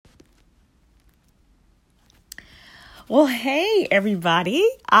Well, hey, everybody.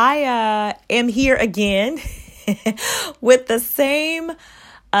 I am here again with the same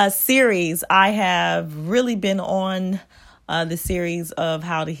series. I have really been on the series of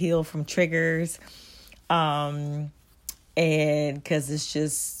how to heal from triggers. And because it's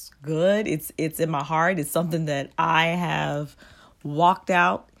just good. It's in my heart. It's something that I have walked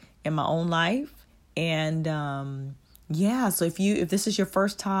out in my own life. And so if this is your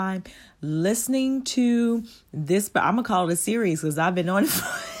first time listening to this, but I'm gonna call it a series because I've been on it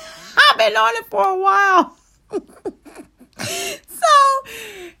for a while. So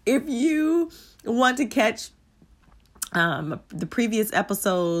if you want to catch the previous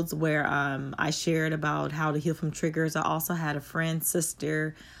episodes where I shared about how to heal from triggers, I also had a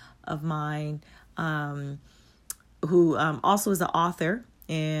sister of mine who also is an author.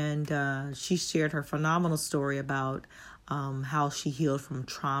 And she shared her phenomenal story about how she healed from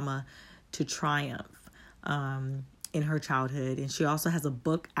trauma to triumph in her childhood. And she also has a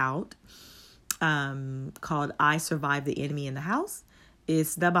book out called I Survived the Enemy in the House.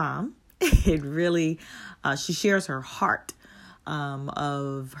 It's the bomb. It really, she shares her heart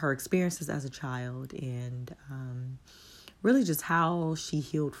of her experiences as a child and really just how she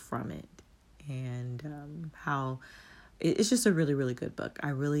healed from it and how it's just a really, really good book. I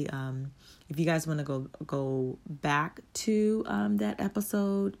really, if you guys want to go back to that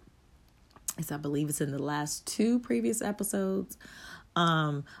episode, I believe it's in the last 2 previous episodes.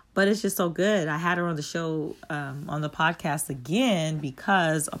 But it's just so good. I had her on the show, on the podcast again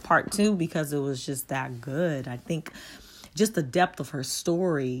because a part 2, because it was just that good. I think just the depth of her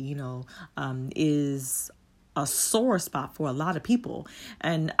story, is a sore spot for a lot of people.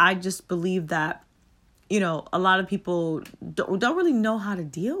 And I just believe that, a lot of people don't really know how to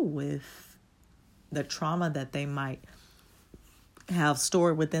deal with the trauma that they might have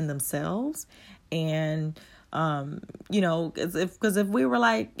stored within themselves. And, because if you were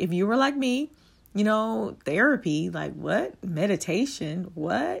like me, therapy, like what? Meditation,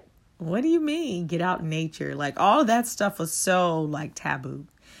 what do you mean? Get out in nature. Like all of that stuff was so like taboo,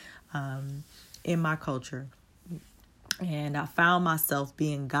 in my culture. And I found myself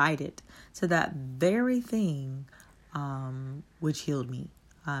being guided to that very thing, which healed me.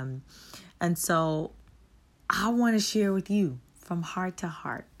 And so I want to share with you from heart to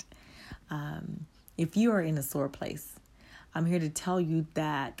heart. If you are in a sore place, I'm here to tell you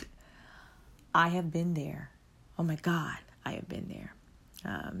that I have been there. Oh my God, I have been there.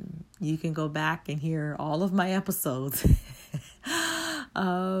 You can go back and hear all of my episodes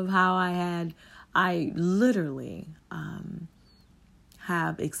of how I literally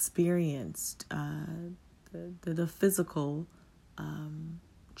have experienced the physical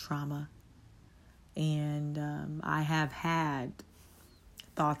trauma, and I have had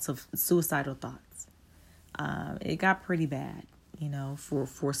thoughts of suicidal thoughts. It got pretty bad,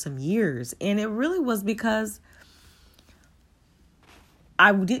 for some years, and it really was because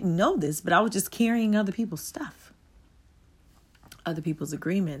I didn't know this, but I was just carrying other people's stuff, other people's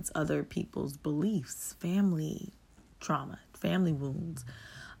agreements, other people's beliefs, family trauma, family wounds,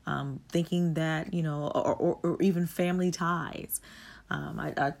 thinking that, or even family ties.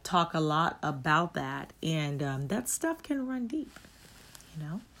 I talk a lot about that, and that stuff can run deep,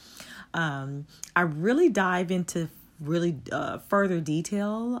 I really dive into further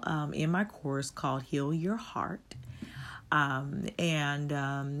detail in my course called Heal Your Heart. And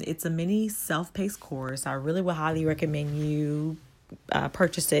it's a mini self-paced course. I really would highly recommend you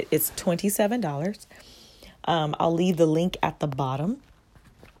purchase it. It's $27. I'll leave the link at the bottom,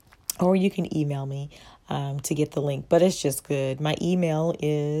 or you can email me to get the link, but it's just good. My email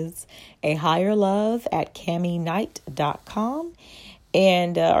is ahigherlove@cammyknight.com.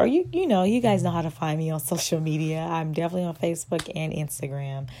 And, or you guys know how to find me on social media. I'm definitely on Facebook and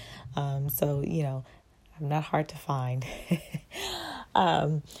Instagram. So, I'm not hard to find.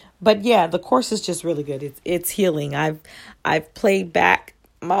 But yeah, the course is just really good. It's healing. I've played back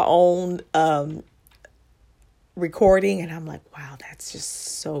my own, recording, and I'm like, wow, that's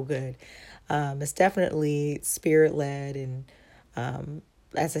just so good. It's definitely spirit led, and,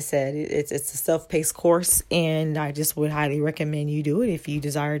 as I said, it's a self-paced course, and I just would highly recommend you do it if you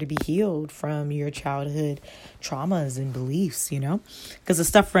desire to be healed from your childhood traumas and beliefs, because the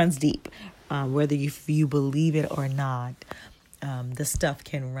stuff runs deep, whether you believe it or not. The stuff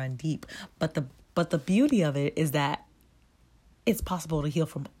can run deep, but the beauty of it is that it's possible to heal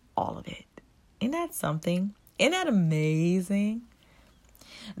from all of it. Isn't that something? Isn't that amazing?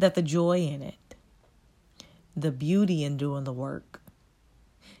 That the joy in it, the beauty in doing the work,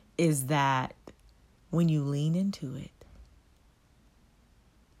 is that when you lean into it,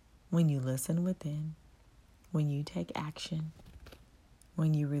 when you listen within, when you take action,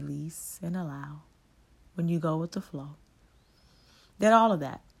 when you release and allow, when you go with the flow, that all of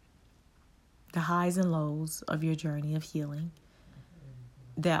that, the highs and lows of your journey of healing,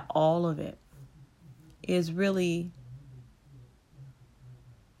 that all of it is really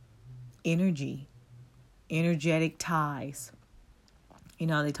energetic ties.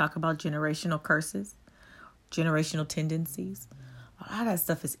 They talk about generational curses, generational tendencies. A lot of that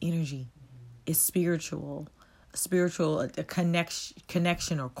stuff is energy. It's spiritual, a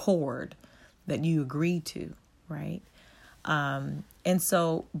connection or cord that you agree to, right? And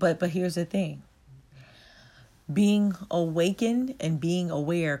so, but here's the thing. Being awakened and being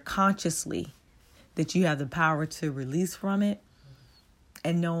aware consciously that you have the power to release from it,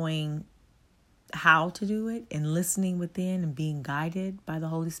 and knowing how to do it, and listening within and being guided by the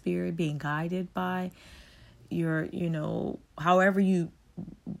Holy Spirit, being guided by your,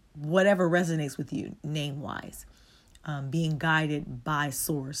 whatever resonates with you name wise, being guided by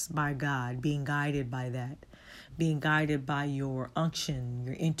source, by God, being guided by that, being guided by your unction,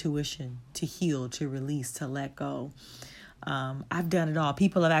 your intuition to heal, to release, to let go. I've done it all.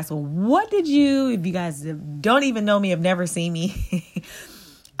 People have asked, well, what did you, if you guys don't even know me, have never seen me,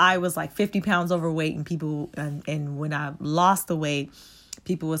 I was like 50 pounds overweight, and when I lost the weight,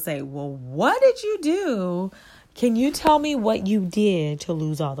 people would say, well, what did you do? Can you tell me what you did to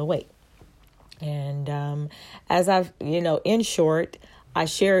lose all the weight? And as I've, in short, I've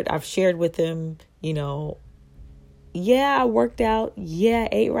shared with them, yeah, I worked out. Yeah, I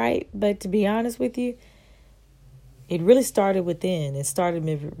ate right. But to be honest with you, it really started within. It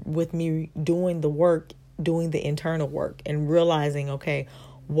started with me doing the work, doing the internal work, and realizing, okay,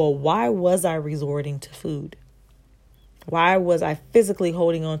 well, why was I resorting to food? Why was I physically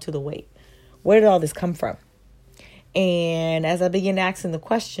holding on to the weight? Where did all this come from? And as I began asking the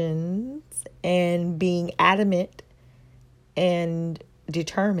questions and being adamant and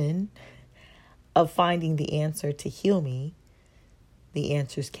determined of finding the answer to heal me, the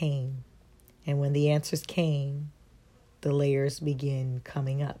answers came. And when the answers came, the layers began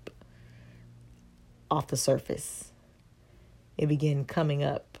coming up off the surface. It began coming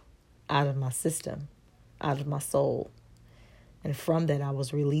up out of my system, out of my soul. And from that, I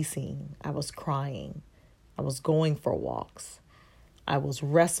was releasing. I was crying. I was going for walks. I was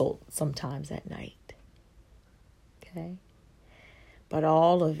wrestled sometimes at night. Okay? But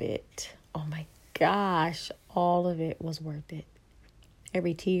all of it, oh my gosh, all of it was worth it.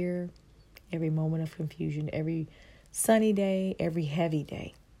 Every tear, every moment of confusion, every sunny day, every heavy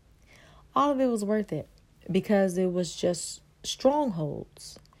day. All of it was worth it because it was just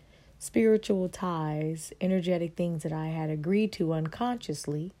strongholds, spiritual ties, energetic things that I had agreed to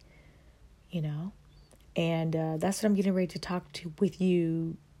unconsciously, and that's what I'm getting ready to talk with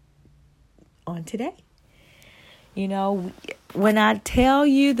you on today. When I tell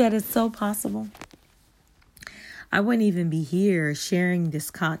you that it's so possible, I wouldn't even be here sharing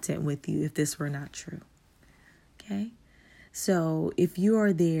this content with you if this were not true. Okay? So if you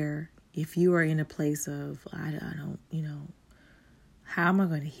are there, if you are in a place of, I don't, how am I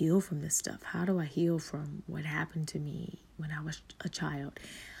going to heal from this stuff? How do I heal from what happened to me when I was a child?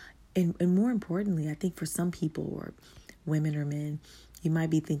 And more importantly, I think for some people, or women or men, you might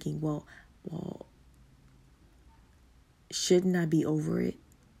be thinking, well, shouldn't I be over it?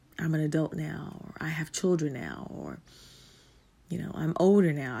 I'm an adult now, or I have children now, or, I'm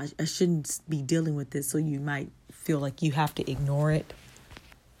older now. I shouldn't be dealing with this. So you might feel like you have to ignore it,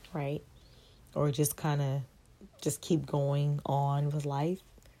 right? Or just kind of keep going on with life.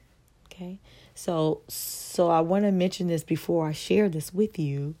 Okay. So I want to mention this before I share this with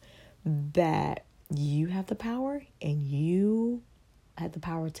you, that you have the power, and you have the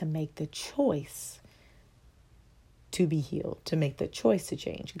power to make the choice to be healed, to make the choice to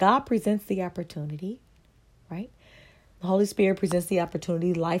change. God presents the opportunity, right? The Holy Spirit presents the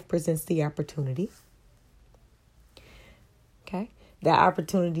opportunity. Life presents the opportunity. Okay. That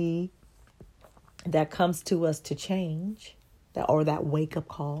opportunity that comes to us to change, that wake up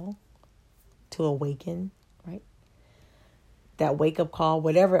call to awaken, right? That wake up call,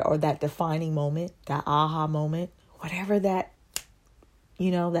 whatever, or that defining moment, that aha moment, whatever that,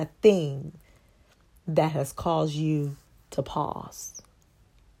 that thing that has caused you to pause,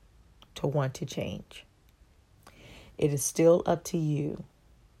 to want to change. It is still up to you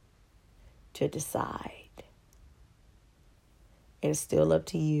to decide. It is still up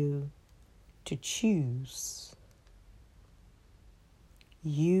to you to choose.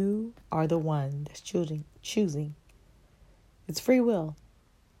 You are the one that's choosing. It's free will.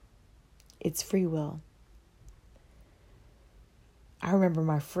 It's free will. I remember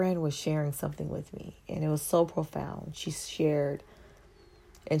my friend was sharing something with me, and it was so profound. She shared,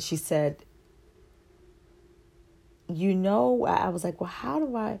 and she said, I was like, well, how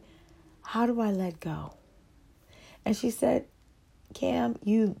do I let go? And she said, Cam,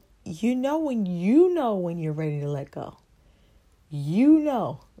 you know when you're ready to let go. You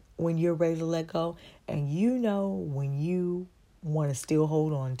know when you're ready to let go, and you know when you want to still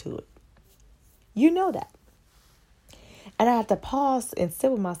hold on to it. You know that. And I had to pause and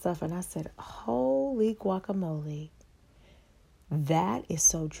sit with myself, and I said, holy guacamole. That is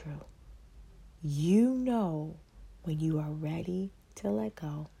so true. You know when you are ready to let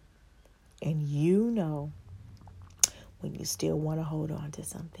go, and you know when you still want to hold on to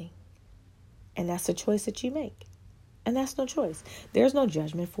something. And that's a choice that you make. And that's no choice. There's no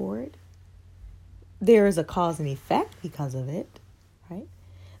judgment for it. There is a cause and effect because of it, right?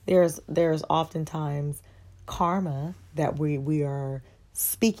 There's oftentimes karma that we are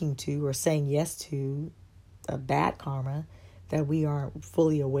speaking to or saying yes to, a bad karma that we aren't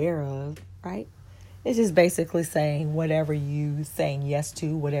fully aware of, right? It's just basically saying whatever you saying yes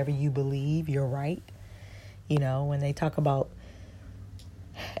to, whatever you believe, you're right. You know, when they talk about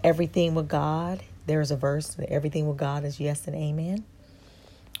everything with God, there's a verse, everything with God is yes and amen.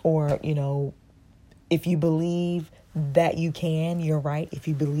 Or, you know, if you believe that you can, you're right. If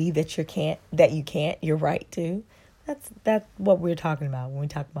you believe that you can't, you're right too. That's what we're talking about when we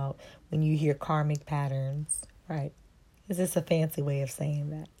talk about when you hear karmic patterns, right? It's just a fancy way of saying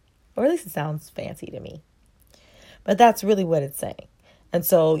that. Or at least it sounds fancy to me. But that's really what it's saying. And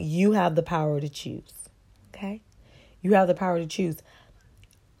so you have the power to choose. Okay? You have the power to choose.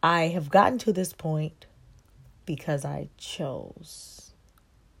 I have gotten to this point because I chose.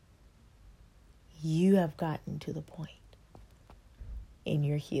 You have gotten to the point in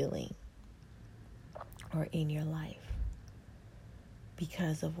your healing or in your life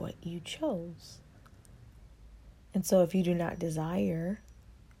because of what you chose. And so if you do not desire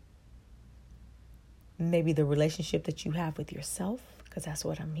maybe the relationship that you have with yourself, because that's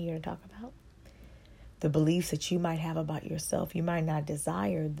what I'm here to talk about, the beliefs that you might have about yourself, you might not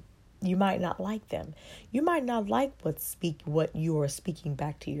desire, you might not like them. You might not like what you are speaking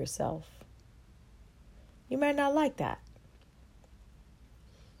back to yourself. You might not like that.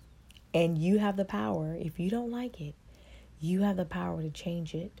 And you have the power, if you don't like it, you have the power to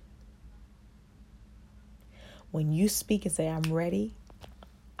change it. When you speak and say, I'm ready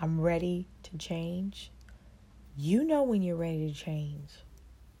to change, you know when you're ready to change.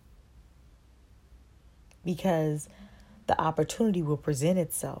 Because the opportunity will present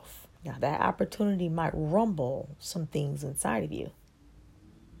itself. Now, that opportunity might rumble some things inside of you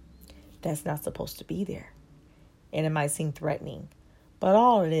that's not supposed to be there. And it might seem threatening. But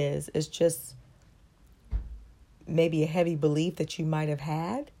all it is just maybe a heavy belief that you might have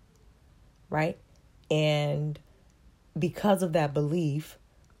had, right? And because of that belief,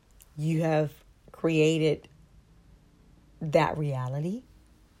 you have created that reality.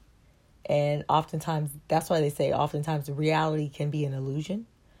 And oftentimes, that's why they say oftentimes reality can be an illusion.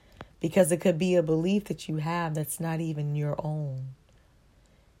 Because it could be a belief that you have that's not even your own.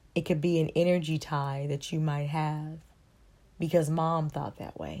 It could be an energy tie that you might have because mom thought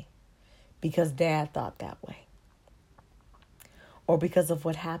that way, because dad thought that way, or because of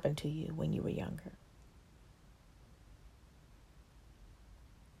what happened to you when you were younger.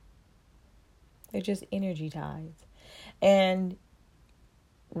 They're just energy ties. And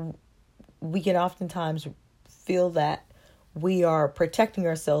we can oftentimes feel that we are protecting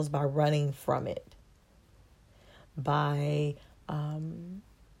ourselves by running from it, by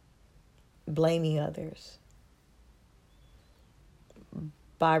blaming others,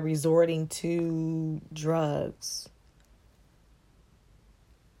 by resorting to drugs,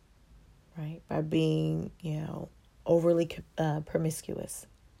 right? By being, overly promiscuous,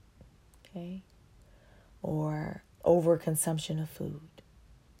 okay? Or overconsumption of food.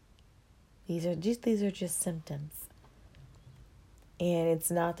 These are just symptoms. And it's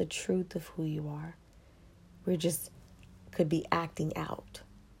not the truth of who you are. We're just could be acting out.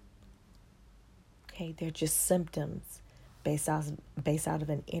 Okay, they're just symptoms based out of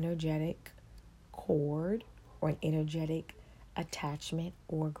an energetic cord or an energetic attachment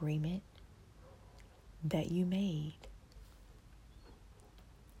or agreement that you made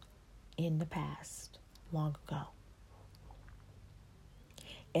in the past, long ago.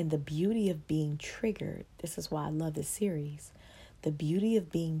 And the beauty of being triggered, this is why I love this series, the beauty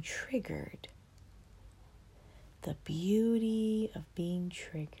of being triggered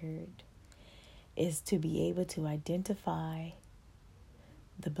is to be able to identify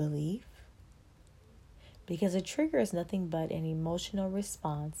the belief, Because a trigger is nothing but an emotional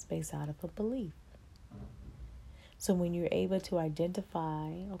response based out of a belief. So when you're able to identify,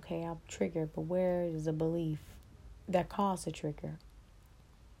 okay, I'm triggered, but where is a belief that caused a trigger?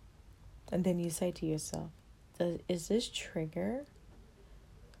 And then you say to yourself, is this trigger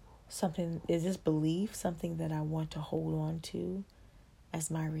something, is this belief something that I want to hold on to as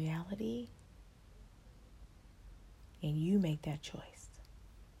my reality? And you make that choice.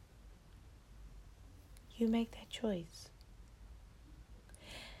 You make that choice.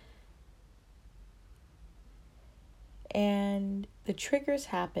 And the triggers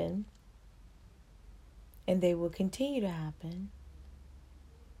happen, and they will continue to happen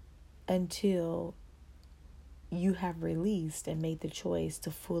until you have released and made the choice to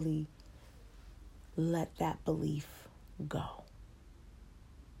fully let that belief go.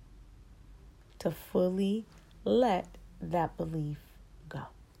 To fully let that belief go.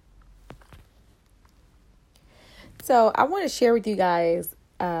 So I want to share with you guys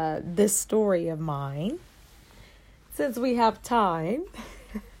this story of mine. Since we have time,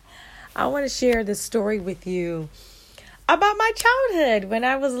 I want to share this story with you about my childhood when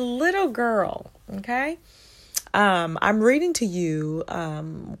I was a little girl. Okay. I'm reading to you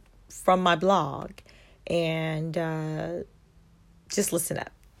from my blog, and just listen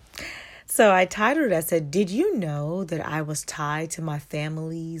up. So I titled it, I said, "Did you know that I was tied to my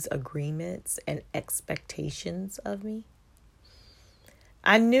family's agreements and expectations of me?"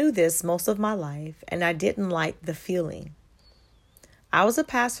 I knew this most of my life, and I didn't like the feeling. I was a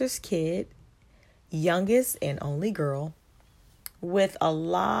pastor's kid, youngest and only girl, with a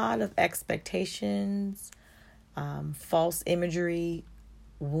lot of expectations, false imagery,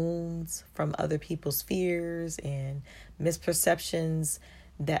 wounds from other people's fears and misperceptions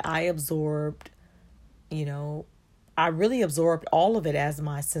that I absorbed. I really absorbed all of it as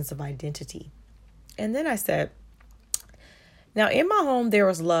my sense of identity. And then I said, now in my home, there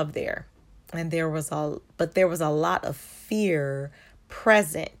was love there, and there was a lot of fear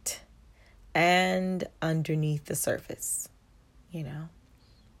present and underneath the surface,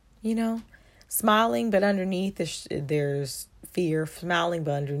 smiling, but underneath there's fear. Smiling,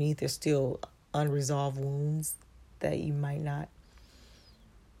 but underneath there's still unresolved wounds that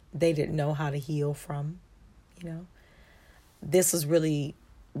they didn't know how to heal from. This is really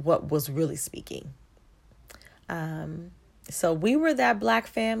what was really speaking. So we were that Black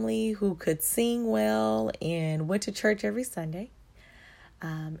family who could sing well and went to church every Sunday.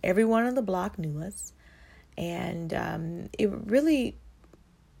 Everyone on the block knew us. And it really,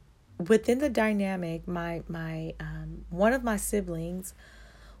 within the dynamic, my one of my siblings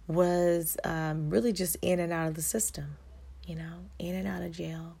was really just in and out of the system, in and out of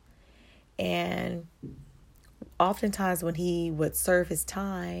jail. And oftentimes when he would serve his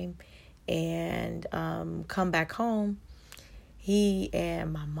time and come back home, he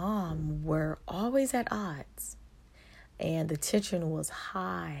and my mom were always at odds, and the tension was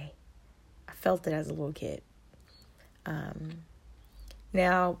high. I felt it as a little kid.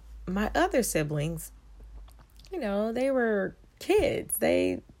 Now, my other siblings, they were kids.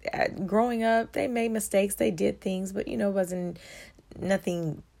 Growing up, they made mistakes. They did things, but, it wasn't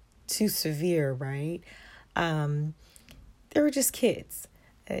nothing too severe, right? They were just kids.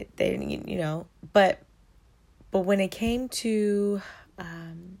 But when it came to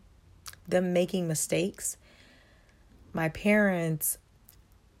them making mistakes, my parents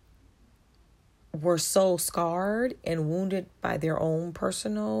were so scarred and wounded by their own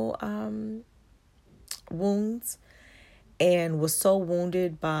personal wounds, and was so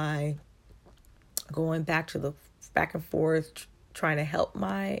wounded by going back and forth, trying to help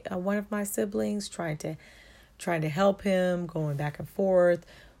my one of my siblings, trying to help him, going back and forth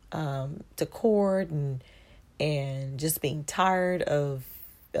to court, and just being tired of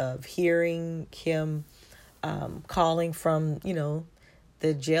hearing him calling from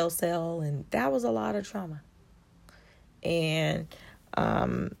the jail cell, and that was a lot of trauma. And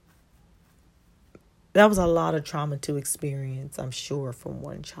that was a lot of trauma to experience, I'm sure, for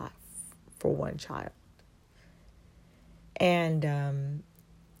one child. And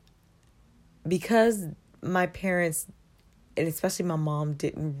because my parents, and especially my mom,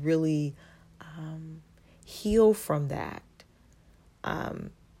 didn't really heal from that,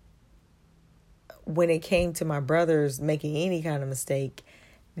 when it came to my brothers making any kind of mistake,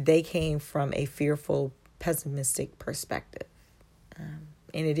 they came from a fearful, pessimistic perspective. And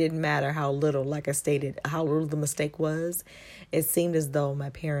it didn't matter how little, like I stated, how little the mistake was. It seemed as though my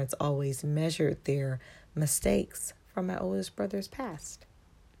parents always measured their mistakes from my oldest brother's past.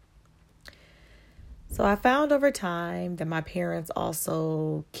 So I found over time that my parents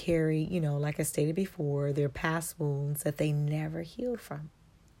also carry, like I stated before, their past wounds that they never healed from.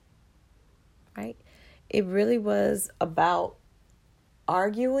 Right? It really was about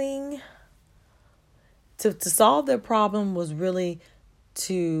arguing. To solve their problem was really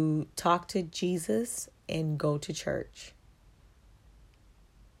to talk to Jesus and go to church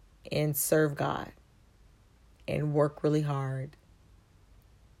and serve God and work really hard.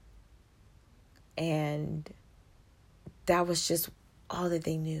 And that was just all that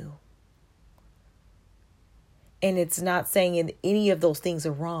they knew. And it's not saying any of those things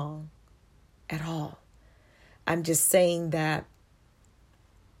are wrong at all. I'm just saying that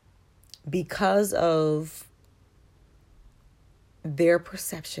because of their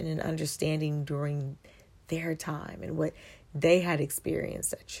perception and understanding during their time and what they had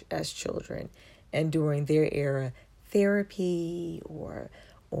experienced as children and during their era, therapy or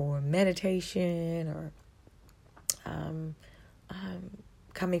meditation or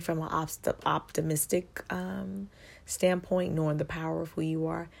coming from an optimistic standpoint, knowing the power of who you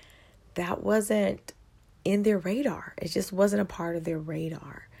are, that wasn't in their radar. It just wasn't a part of their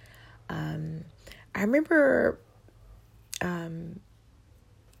radar. I remember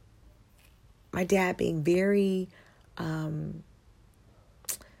my dad being very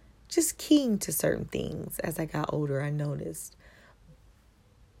just keen to certain things. As I got older, I noticed.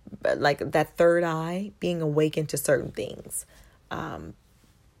 But like that third eye being awakened to certain things.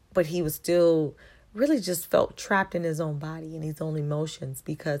 But he was still really just felt trapped in his own body and his own emotions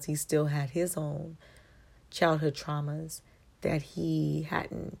because he still had his own childhood traumas that he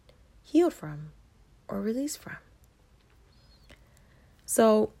hadn't healed from or released from.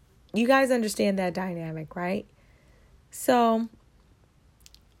 So you guys understand that dynamic, right? So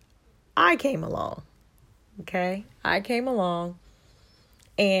I came along, okay? I came along,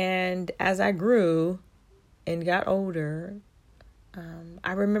 and as I grew and got older,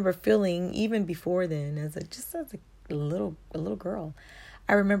 I remember feeling, even before then, as a little girl,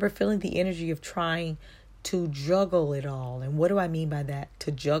 I remember feeling the energy of trying to juggle it all. And what do I mean by that?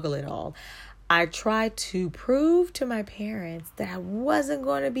 To juggle it all. I tried to prove to my parents that I wasn't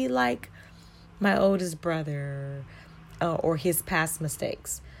going to be like my oldest brother or his past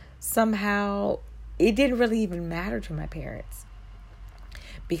mistakes. Somehow, it didn't really even matter to my parents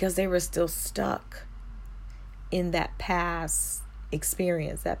because they were still stuck in that past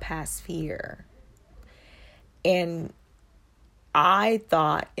experience, that past fear. And I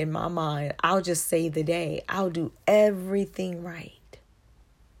thought in my mind, I'll just save the day. I'll do everything right.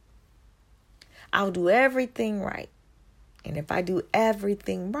 I'll do everything right. And if I do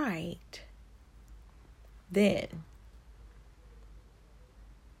everything right, then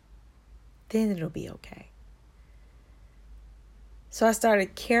it'll be okay. So I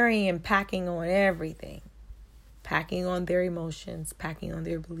started carrying and packing on everything. Packing on their emotions, packing on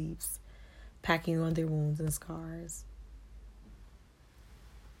their beliefs, packing on their wounds and scars.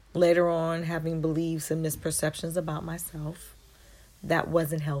 Later on, having beliefs and misperceptions about myself that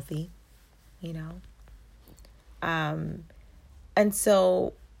wasn't healthy, And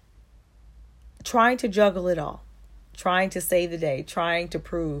so trying to juggle it all, trying to save the day, trying to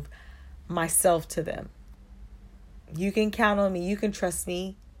prove myself to them. You can count on me. You can trust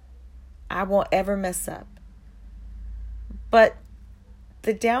me. I won't ever mess up. But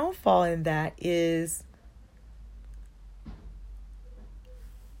the downfall in that is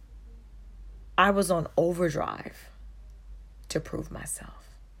I was on overdrive to prove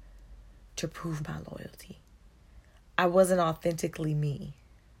myself, to prove my loyalty. I wasn't authentically me.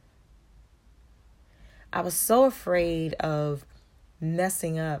 I was so afraid of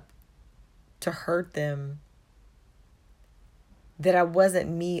messing up to hurt them that I wasn't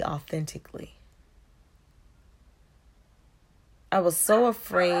me authentically. I was so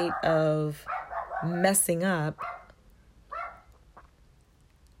afraid of messing up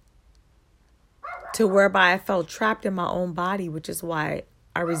to whereby I felt trapped in my own body, which is why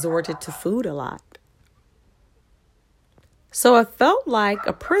I resorted to food a lot. So it felt like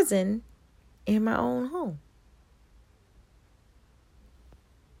a prison in my own home.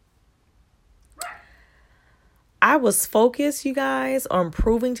 I was focused, you guys, on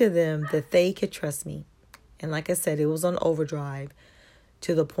proving to them that they could trust me. And like I said, it was on overdrive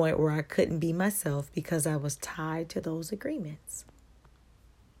to the point where I couldn't be myself because I was tied to those agreements.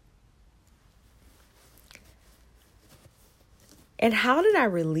 And how did I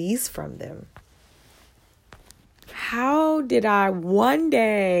release from them? How did I one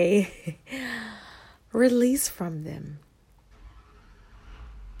day release from them?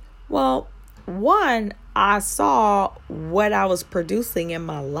 Well, one, I saw what I was producing in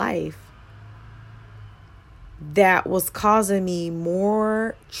my life that was causing me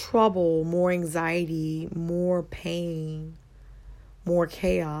more trouble, more anxiety, more pain, more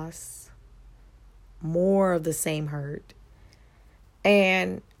chaos, more of the same hurt.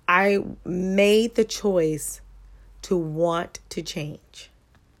 And I made the choice to want to change.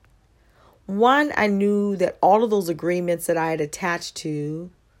 One, I knew that all of those agreements that I had attached to,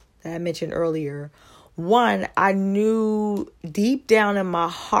 that I mentioned earlier, one, I knew deep down in my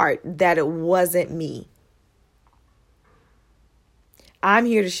heart that it wasn't me. I'm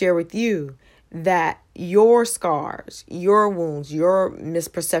here to share with you that your scars, your wounds, your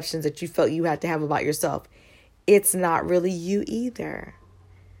misperceptions that you felt you had to have about yourself, it's not really you either.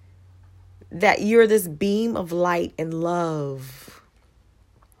 That you're this beam of light and love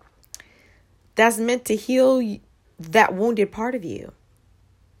that's meant to heal that wounded part of you.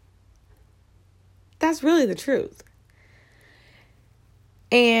 That's really the truth.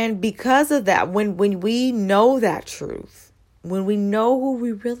 And because of that, when we know that truth, when we know who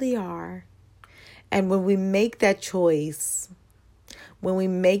we really are, and when we make that choice, when we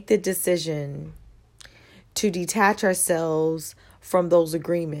make the decision to detach ourselves from those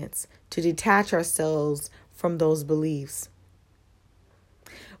agreements, to detach ourselves from those beliefs,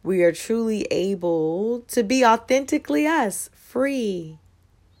 we are truly able to be authentically us, free,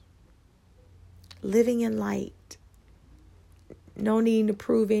 living in light, no need to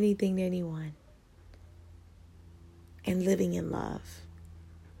prove anything to anyone, and living in love,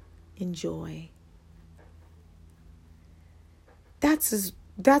 in joy. That's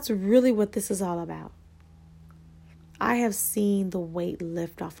really what this is all about. I have seen the weight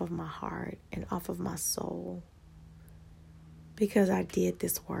lift off of my heart and off of my soul because I did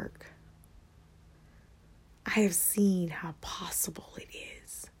this work. I have seen how possible it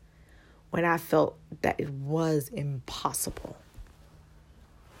is when I felt that it was impossible.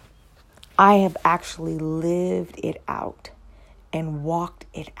 I have actually lived it out and walked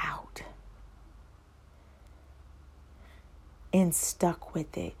it out and stuck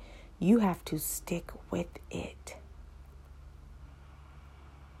with it. You have to stick with it.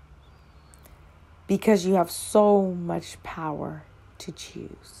 Because you have so much power to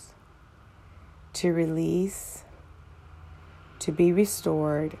choose, to release, to be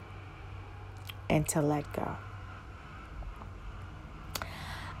restored, and to let go.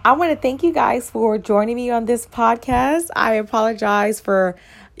 I want to thank you guys for joining me on this podcast. I apologize for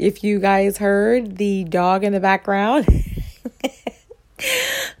if you guys heard the dog in the background.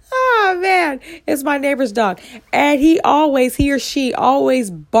 Oh man, it's my neighbor's dog. And he or she always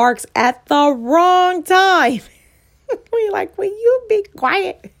barks at the wrong time. We're like, will you be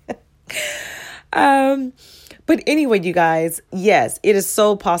quiet? But anyway, you guys, yes, it is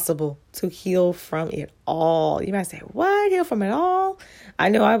so possible to heal from it all. You might say, what? Heal from it all? I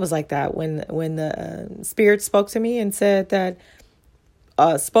know I was like that when the Spirit spoke to me and said that,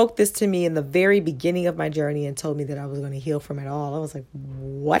 spoke this to me in the very beginning of my journey and told me that I was going to heal from it all. I was like,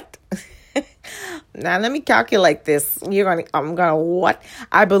 what? Now let me calculate this. I'm going to what?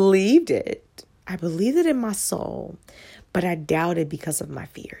 I believed it. I believed it in my soul, but I doubted because of my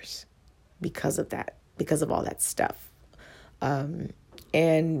fears, because of that, because of all that stuff.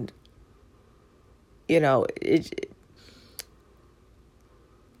 And you know,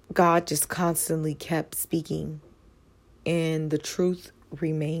 God just constantly kept speaking, and the truth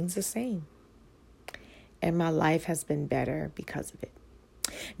remains the same. And my life has been better because of it.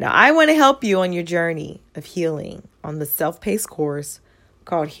 Now, I want to help you on your journey of healing on the self-paced course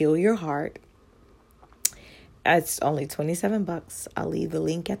called Heal Your Heart. It's only $27. I'll leave the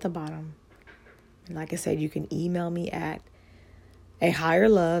link at the bottom. And like I said, you can email me at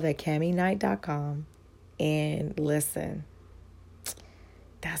ahigherlove@cammyknight.com. And listen,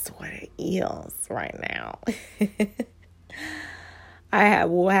 that's what it is right now. I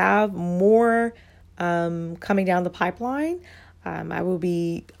will have more coming down the pipeline. I will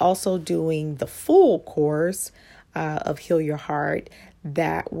be also doing the full course of Heal Your Heart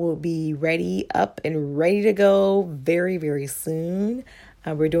that will be up and ready to go very, very soon.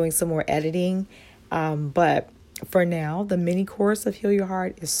 We're doing some more editing. But for now, the mini course of Heal Your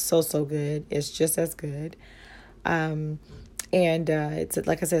Heart is so good. It's just as good. And it's,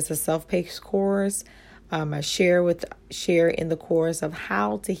 like I said, it's a self-paced course. I share in the course of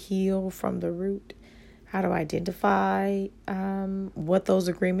how to heal from the root, how to identify what those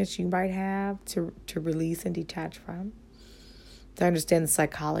agreements you might have to release and detach from, to understand the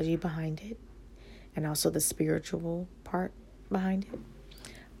psychology behind it, and also the spiritual part behind it.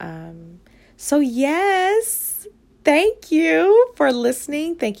 So yes, thank you for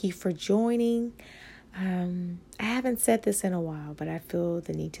listening. Thank you for joining. I haven't said this in a while, but I feel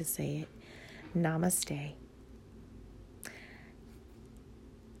the need to say it. Namaste.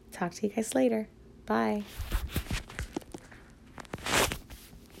 talk to you guys later. Bye.